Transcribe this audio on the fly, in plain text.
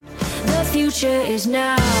future is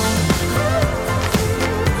now.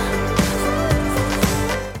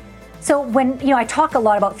 So when, I talk a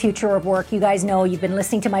lot about future of work, you guys know you've been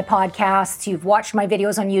listening to my podcasts, you've watched my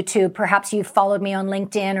videos on YouTube, perhaps you've followed me on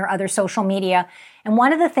LinkedIn or other social media. And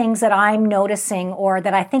one of the things that I'm noticing, or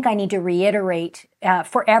that I think I need to reiterate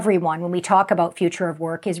for everyone when we talk about future of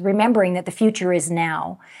work, is remembering that the future is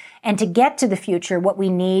now. And to get to the future, what we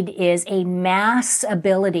need is a mass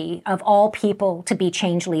ability of all people to be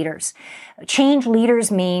change leaders. Change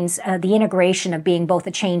leaders means the integration of being both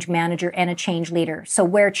a change manager and a change leader. So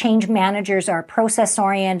where change managers are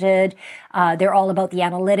process-oriented, they're all about the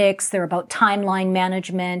analytics, they're about timeline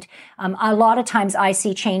management. A lot of times I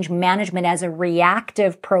see change management as a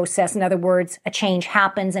reactive process. In other words, a change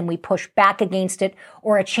happens and we push back against it,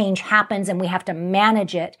 or a change happens and we have to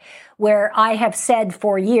manage it. Where I have said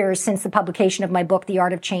for years, since the publication of my book, The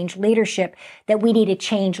Art of Change Leadership, that we need a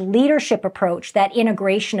change leadership approach, that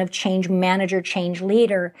integration of change manager, change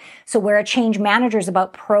leader. So where a change manager is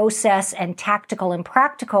about process and tactical and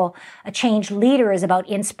practical, a change leader is about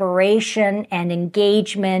inspiration and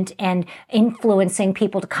engagement and influencing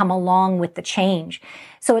people to come along with the change.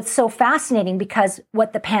 So it's so fascinating because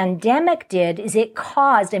what the pandemic did is it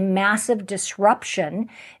caused a massive disruption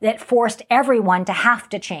that forced everyone to have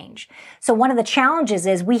to change. So one of the challenges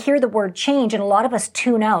is we hear the word change and a lot of us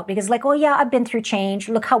tune out because oh yeah, I've been through change.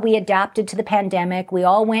 Look how we adapted to the pandemic. We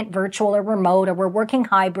all went virtual or remote, or we're working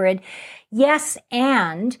hybrid. Yes,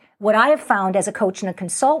 and what I have found as a coach and a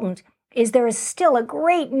consultant is there is still a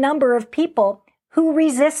great number of people who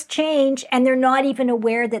resist change, and they're not even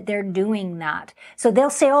aware that they're doing that. So they'll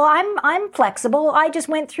say, oh, I'm flexible. I just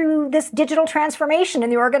went through this digital transformation in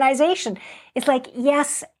the organization. It's like,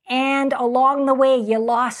 yes, and along the way, you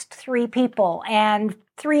lost 3 people, and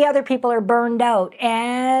 3 other people are burned out.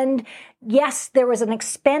 And yes, there was an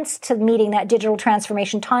expense to meeting that digital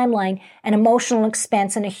transformation timeline, an emotional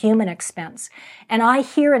expense and a human expense. And I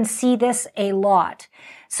hear and see this a lot.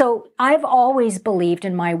 So I've always believed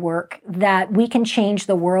in my work that we can change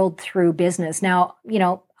the world through business. Now,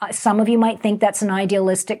 some of you might think that's an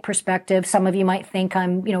idealistic perspective. Some of you might think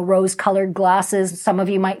I'm, rose-colored glasses. Some of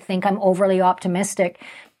you might think I'm overly optimistic.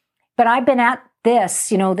 But I've been at this,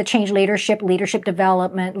 the change leadership, leadership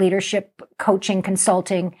development, leadership coaching,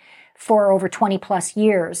 consulting for over 20 plus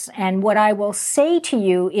years. And what I will say to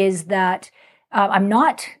you is that I'm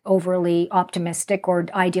not overly optimistic or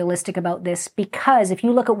idealistic about this, because if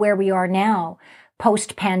you look at where we are now,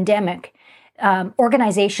 post-pandemic,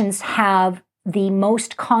 organizations have the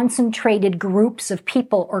most concentrated groups of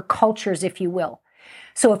people or cultures, if you will.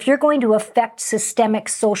 So if you're going to affect systemic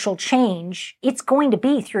social change, it's going to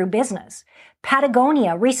be through business.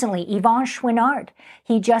 Patagonia recently, Yvon Chouinard,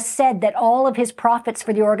 he just said that all of his profits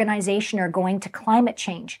for the organization are going to climate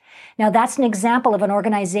change. Now that's an example of an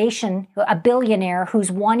organization, a billionaire,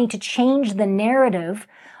 who's wanting to change the narrative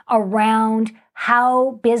around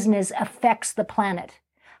how business affects the planet,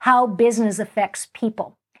 how business affects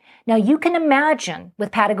people. Now you can imagine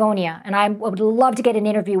with Patagonia, and I would love to get an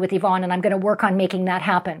interview with Yvon, and I'm going to work on making that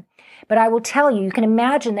happen. But I will tell you, you can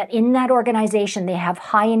imagine that in that organization, they have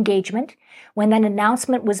high engagement. When that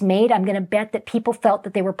announcement was made, I'm going to bet that people felt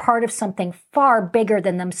that they were part of something far bigger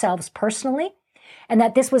than themselves personally. And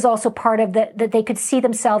that this was also part of that they could see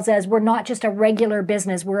themselves as, we're not just a regular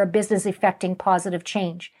business, we're a business effecting positive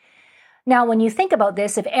change. Now, when you think about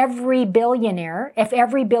this, if every billionaire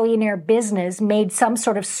business made some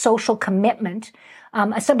sort of social commitment,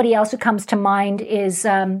 somebody else who comes to mind is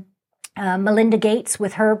Melinda Gates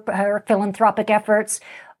with her philanthropic efforts,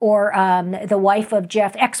 or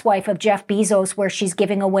the ex-wife of Jeff Bezos, where she's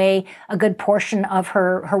giving away a good portion of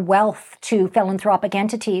her wealth to philanthropic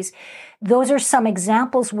entities. Those are some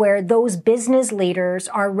examples where those business leaders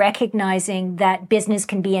are recognizing that business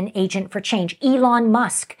can be an agent for change. Elon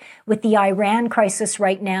Musk, with the Iran crisis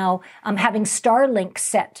right now, having Starlink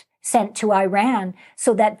sent to Iran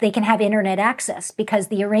so that they can have internet access, because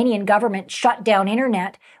the Iranian government shut down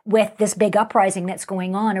internet with this big uprising that's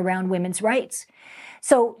going on around women's rights.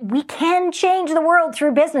 So we can change the world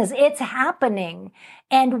through business. It's happening.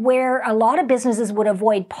 And where a lot of businesses would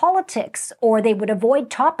avoid politics, or they would avoid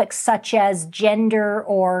topics such as gender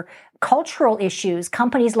or cultural issues,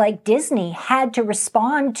 companies like Disney had to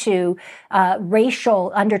respond to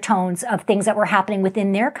racial undertones of things that were happening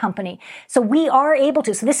within their company. So we are able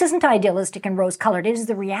to. So this isn't idealistic and rose-colored. It is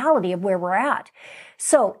the reality of where we're at.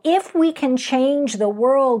 So if we can change the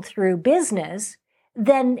world through business,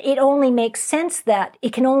 then it only makes sense that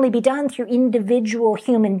it can only be done through individual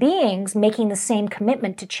human beings making the same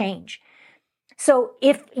commitment to change. So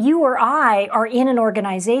if you or I are in an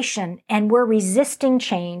organization and we're resisting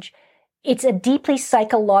change, it's a deeply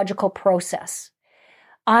psychological process.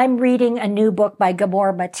 I'm reading a new book by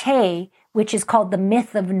Gabor Mate, which is called The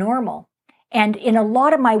Myth of Normal. And in a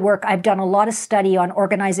lot of my work, I've done a lot of study on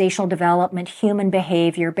organizational development, human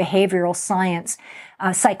behavior, behavioral science,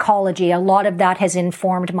 psychology. A lot of that has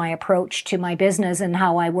informed my approach to my business and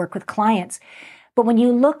how I work with clients. But when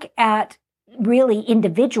you look at really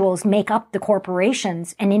individuals make up the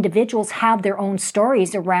corporations, and individuals have their own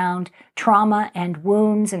stories around trauma and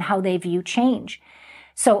wounds and how they view change.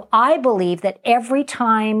 So I believe that every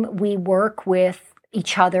time we work with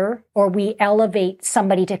each other, or we elevate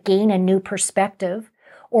somebody to gain a new perspective,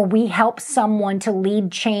 or we help someone to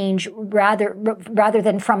lead change rather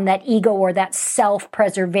than from that ego or that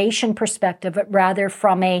self-preservation perspective, but rather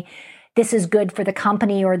from a this is good for the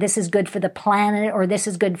company, or this is good for the planet, or this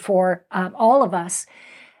is good for all of us.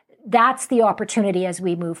 That's the opportunity as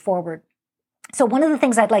we move forward. So one of the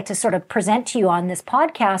things I'd like to sort of present to you on this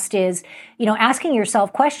podcast is, asking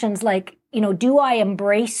yourself questions like, do I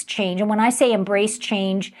embrace change? And when I say embrace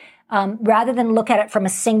change, rather than look at it from a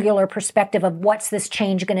singular perspective of what's this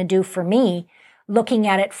change going to do for me, looking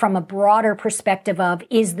at it from a broader perspective of,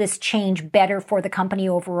 is this change better for the company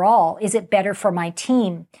overall? Is it better for my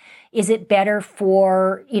team? Is it better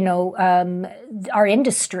for, our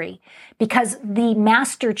industry? Because the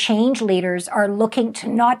master change leaders are looking to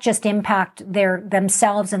not just impact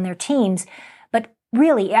themselves and their teams, but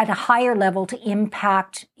really at a higher level to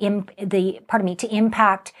impact the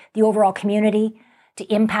overall community, to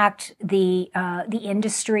impact the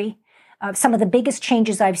industry. Some of the biggest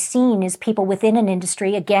changes I've seen is people within an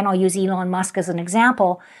industry. Again, I'll use Elon Musk as an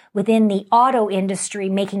example. Within the auto industry,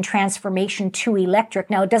 making transformation to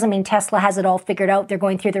electric. Now, it doesn't mean Tesla has it all figured out. They're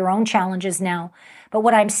going through their own challenges now. But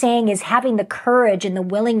what I'm saying is having the courage and the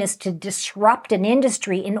willingness to disrupt an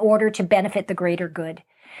industry in order to benefit the greater good.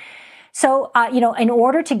 So, in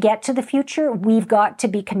order to get to the future, we've got to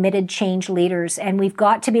be committed change leaders, and we've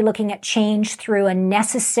got to be looking at change through a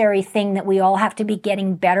necessary thing that we all have to be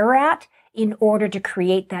getting better at in order to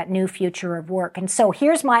create that new future of work. And so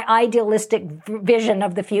here's my idealistic vision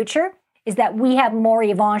of the future, is that we have more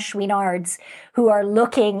Yvon Chouinards who are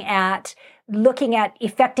looking at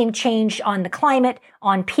effecting change on the climate,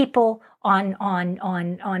 on people,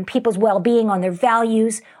 on people's well-being, on their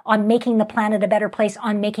values, on making the planet a better place,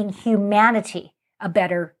 on making humanity a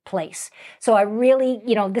better place. So I really,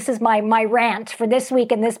 this is my rant for this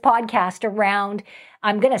week in this podcast around,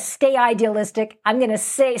 I'm going to stay idealistic. I'm going to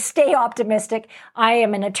stay optimistic. I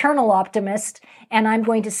am an eternal optimist, and I'm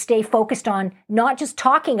going to stay focused on not just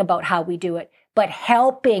talking about how we do it, but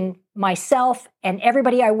helping myself and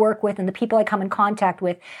everybody I work with and the people I come in contact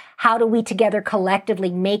with. How do we together collectively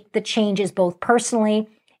make the changes both personally,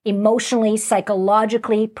 emotionally,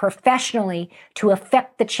 psychologically, professionally to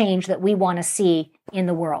affect the change that we want to see in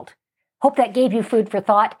the world? Hope that gave you food for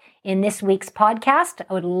thought in this week's podcast.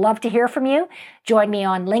 I would love to hear from you. Join me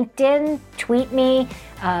on LinkedIn, tweet me,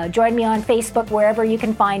 join me on Facebook, wherever you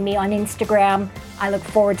can find me, on Instagram. I look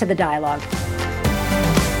forward to the dialogue.